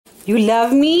You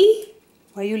love me?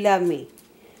 Why you love me?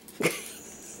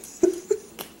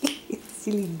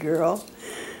 Silly girl.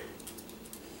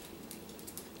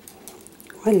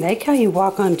 I like how you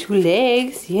walk on two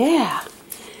legs. Yeah.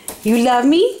 You love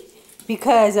me?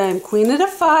 Because I'm queen of the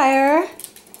fire.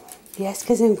 Yes,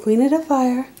 because I'm queen of the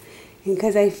fire. And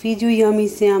because I feed you yummy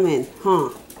salmon. Huh?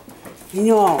 I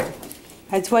know.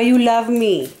 That's why you love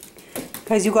me.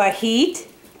 Because you got heat.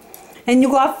 And you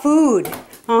got food.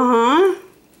 Uh-huh.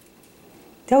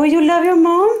 Is that why you love your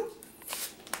mom?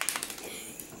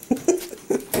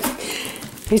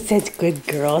 You're such good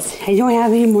girls. I don't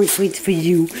have any more treats for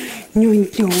you. No, you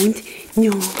don't.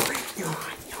 No.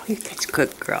 You're such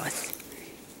good girls.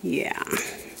 Yeah.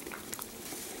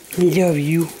 I love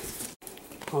you.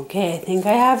 Okay, I think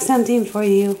I have something for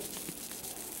you.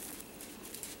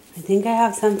 I think I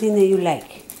have something that you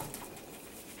like.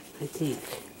 I think.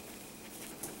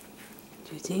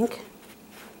 Do you think?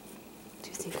 Do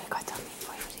you think I got something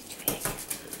for you that you like?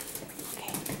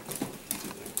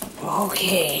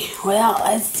 Okay, well,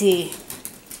 let's see.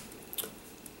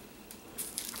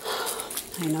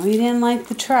 I know you didn't like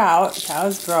the trout. That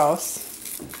was gross.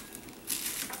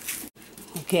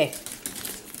 Okay,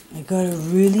 I got a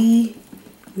really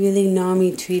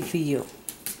yummy treat for you.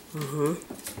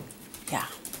 Yeah.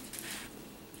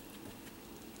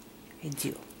 I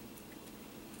do.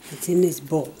 It's in this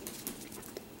bowl.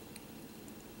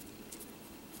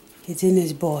 It's in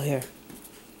this bowl here.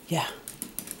 Yeah.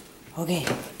 Okay.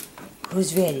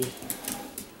 Who's ready?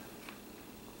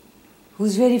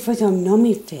 Who's ready for some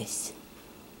nummy fish?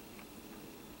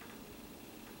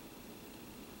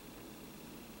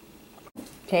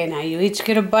 Okay, now you each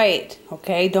get a bite,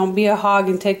 okay? Don't be a hog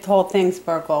and take the whole thing,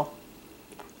 Sparkle.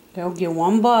 Don't get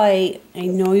one bite. I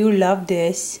know you love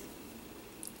this.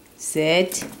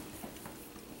 Sit.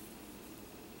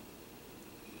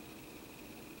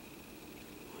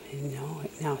 I know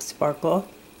it. Now, Sparkle,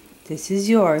 this is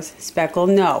yours. Speckle,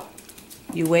 no.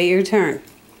 You wait your turn.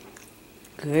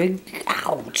 Good.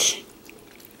 Ouch.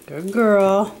 Good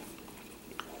girl.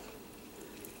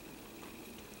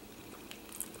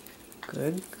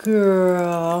 Good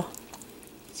girl.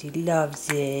 She loves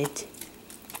it.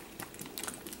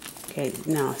 Okay,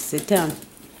 now sit down.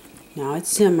 Now it's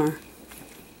simmer.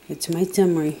 It's my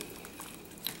simmery.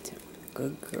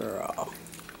 Good girl.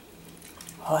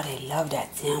 Oh, they love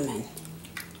that salmon.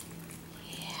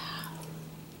 Yeah.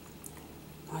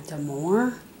 Want some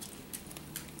more?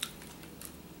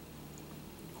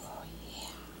 Oh, yeah.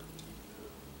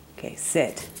 Okay,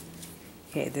 sit.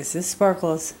 Okay, this is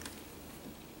Sparkles.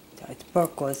 That's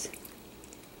Sparkles.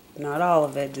 Not all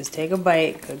of it. Just take a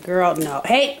bite. Good girl. No.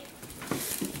 Hey!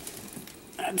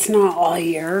 That's not all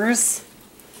yours.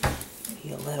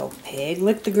 You little pig.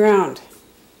 Lick the ground.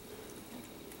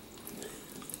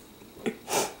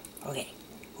 Okay.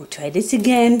 We'll try this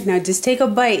again. Now just take a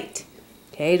bite.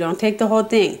 Okay? Don't take the whole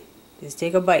thing. Just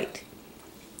take a bite.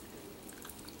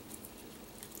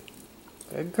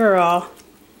 Good girl.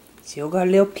 Still got a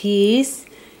little piece.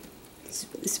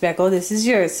 Speckle, this is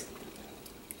yours.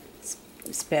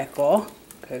 Speckle.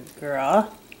 Good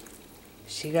girl.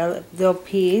 She got a little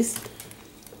piece.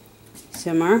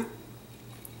 Simmer.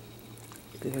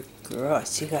 Good girl.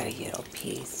 She got a little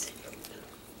piece.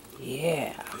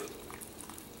 Yeah.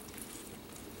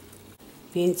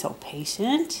 Being so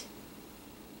patient.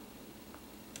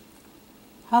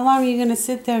 How long are you going to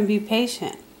sit there and be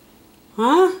patient?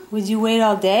 Huh? Would you wait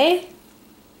all day?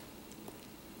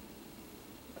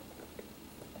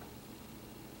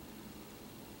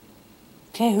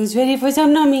 Okay, who's ready for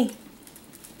some nummy?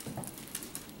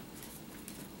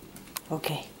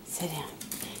 Okay, sit down.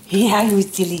 Yeah, you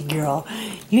silly girl.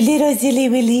 You little silly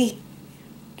Willy.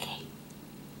 Okay.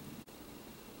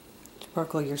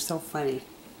 Sparkle, you're so funny.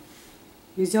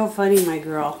 You're so funny, my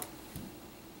girl.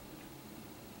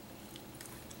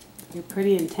 You're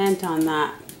pretty intent on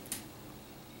that.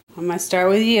 I'm going to start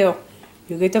with you.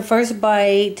 You get the first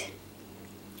bite.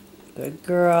 Good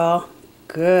girl.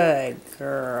 Good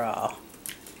girl.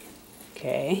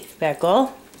 Okay,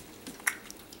 Speckle.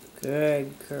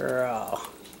 Good girl.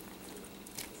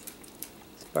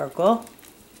 Sparkle.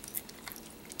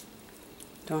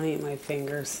 Don't eat my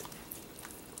fingers.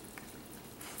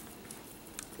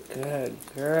 Good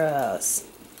girls.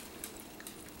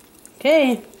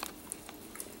 Okay.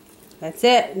 That's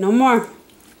it. No more.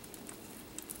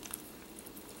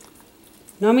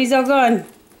 Nummies are gone.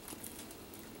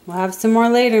 We'll have some more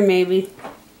later, maybe.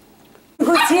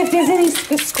 Go see if there's any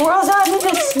squirrels out in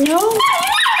the snow.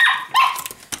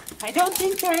 I don't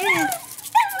think there is.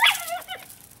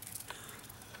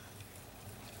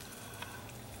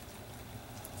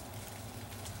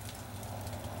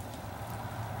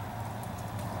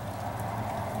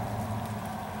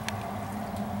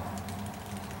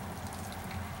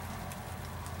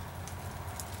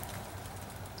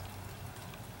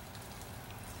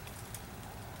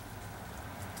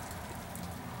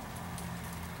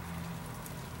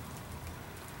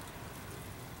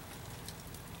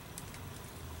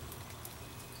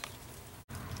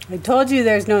 I told you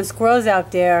there's no squirrels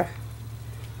out there.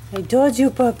 I told you,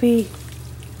 puppy.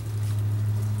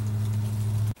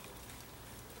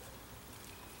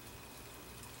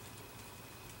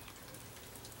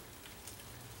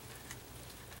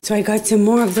 So I got some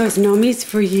more of those nummies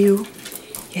for you.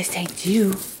 Yes, I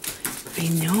do. I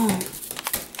know.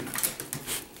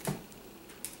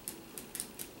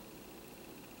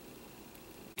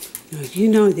 No, you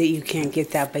know that you can't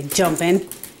get that by jumping,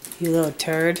 you little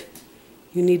turd.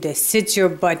 You need to sit your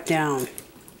butt down.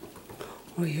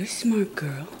 Oh, you're smart,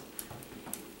 girl.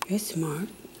 You're smart.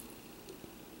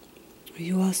 Are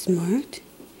you all smart?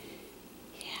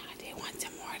 Yeah, they want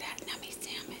some more of that nummy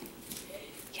salmon.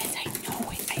 Yes, I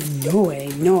know it. I know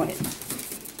it. I know it.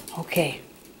 Okay.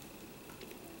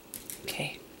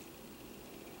 Okay.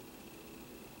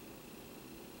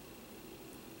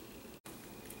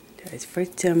 There's for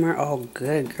simmer. Oh,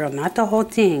 good girl. Not the whole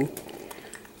thing.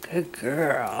 Good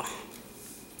girl.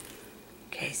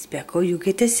 Okay, Speckle, you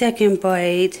get the second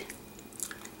bite.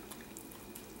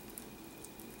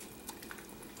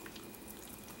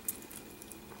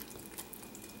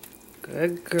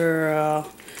 Good girl.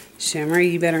 Shimmer,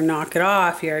 you better knock it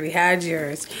off. You already had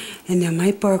yours. And then my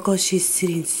Sparkle, she's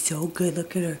sitting so good.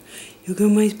 Look at her. You go,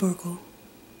 my Sparkle.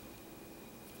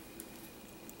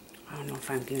 I don't know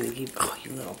if I'm going to give... Oh,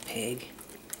 you little pig.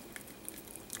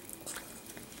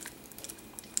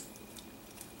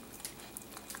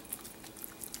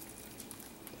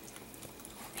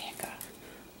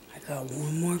 I got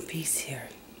one more piece here.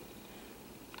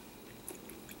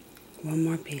 One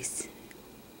more piece.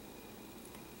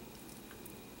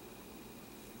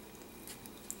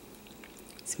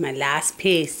 It's my last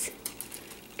piece.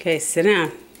 Okay, sit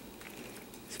down.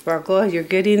 Sparkle, you're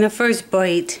getting the first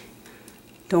bite.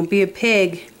 Don't be a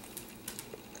pig.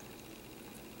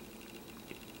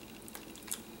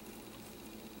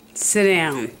 Sit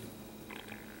down.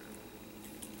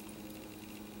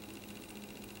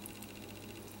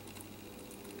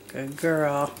 Good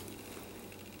girl.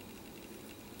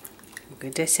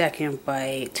 Get the second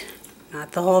bite.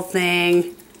 Not the whole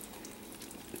thing.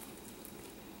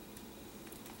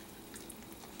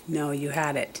 No, you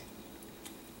had it.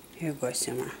 Here you go,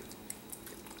 Simmer.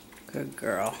 Good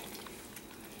girl.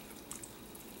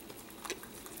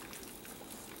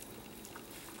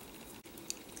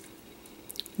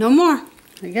 No more.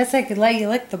 I guess I could let you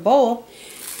lick the bowl.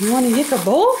 You want to lick a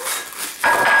bowl?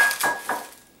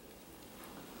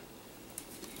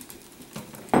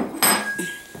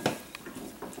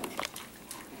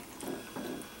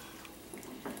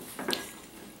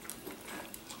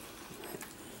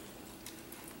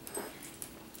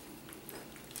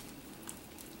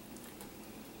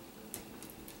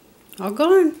 All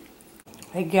gone.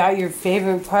 I got your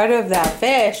favorite part of that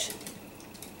fish.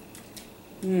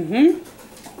 Mm-hmm.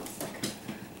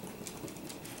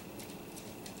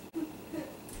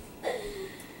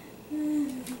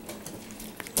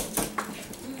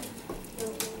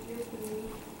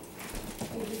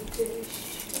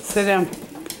 Sit down.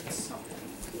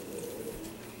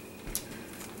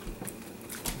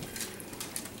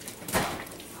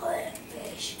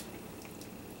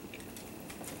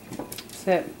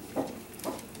 Sit.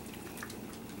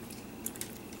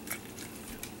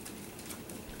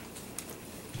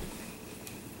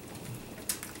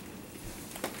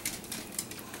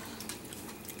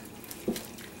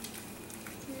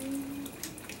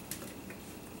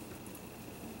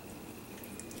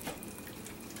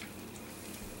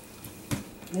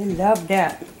 I love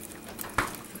that.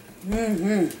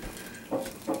 Mm-hmm.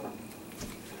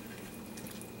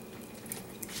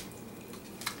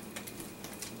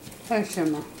 Hey,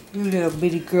 Shimmer, you little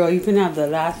bitty girl, you can have the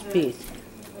last piece.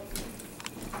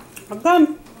 I'm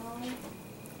done.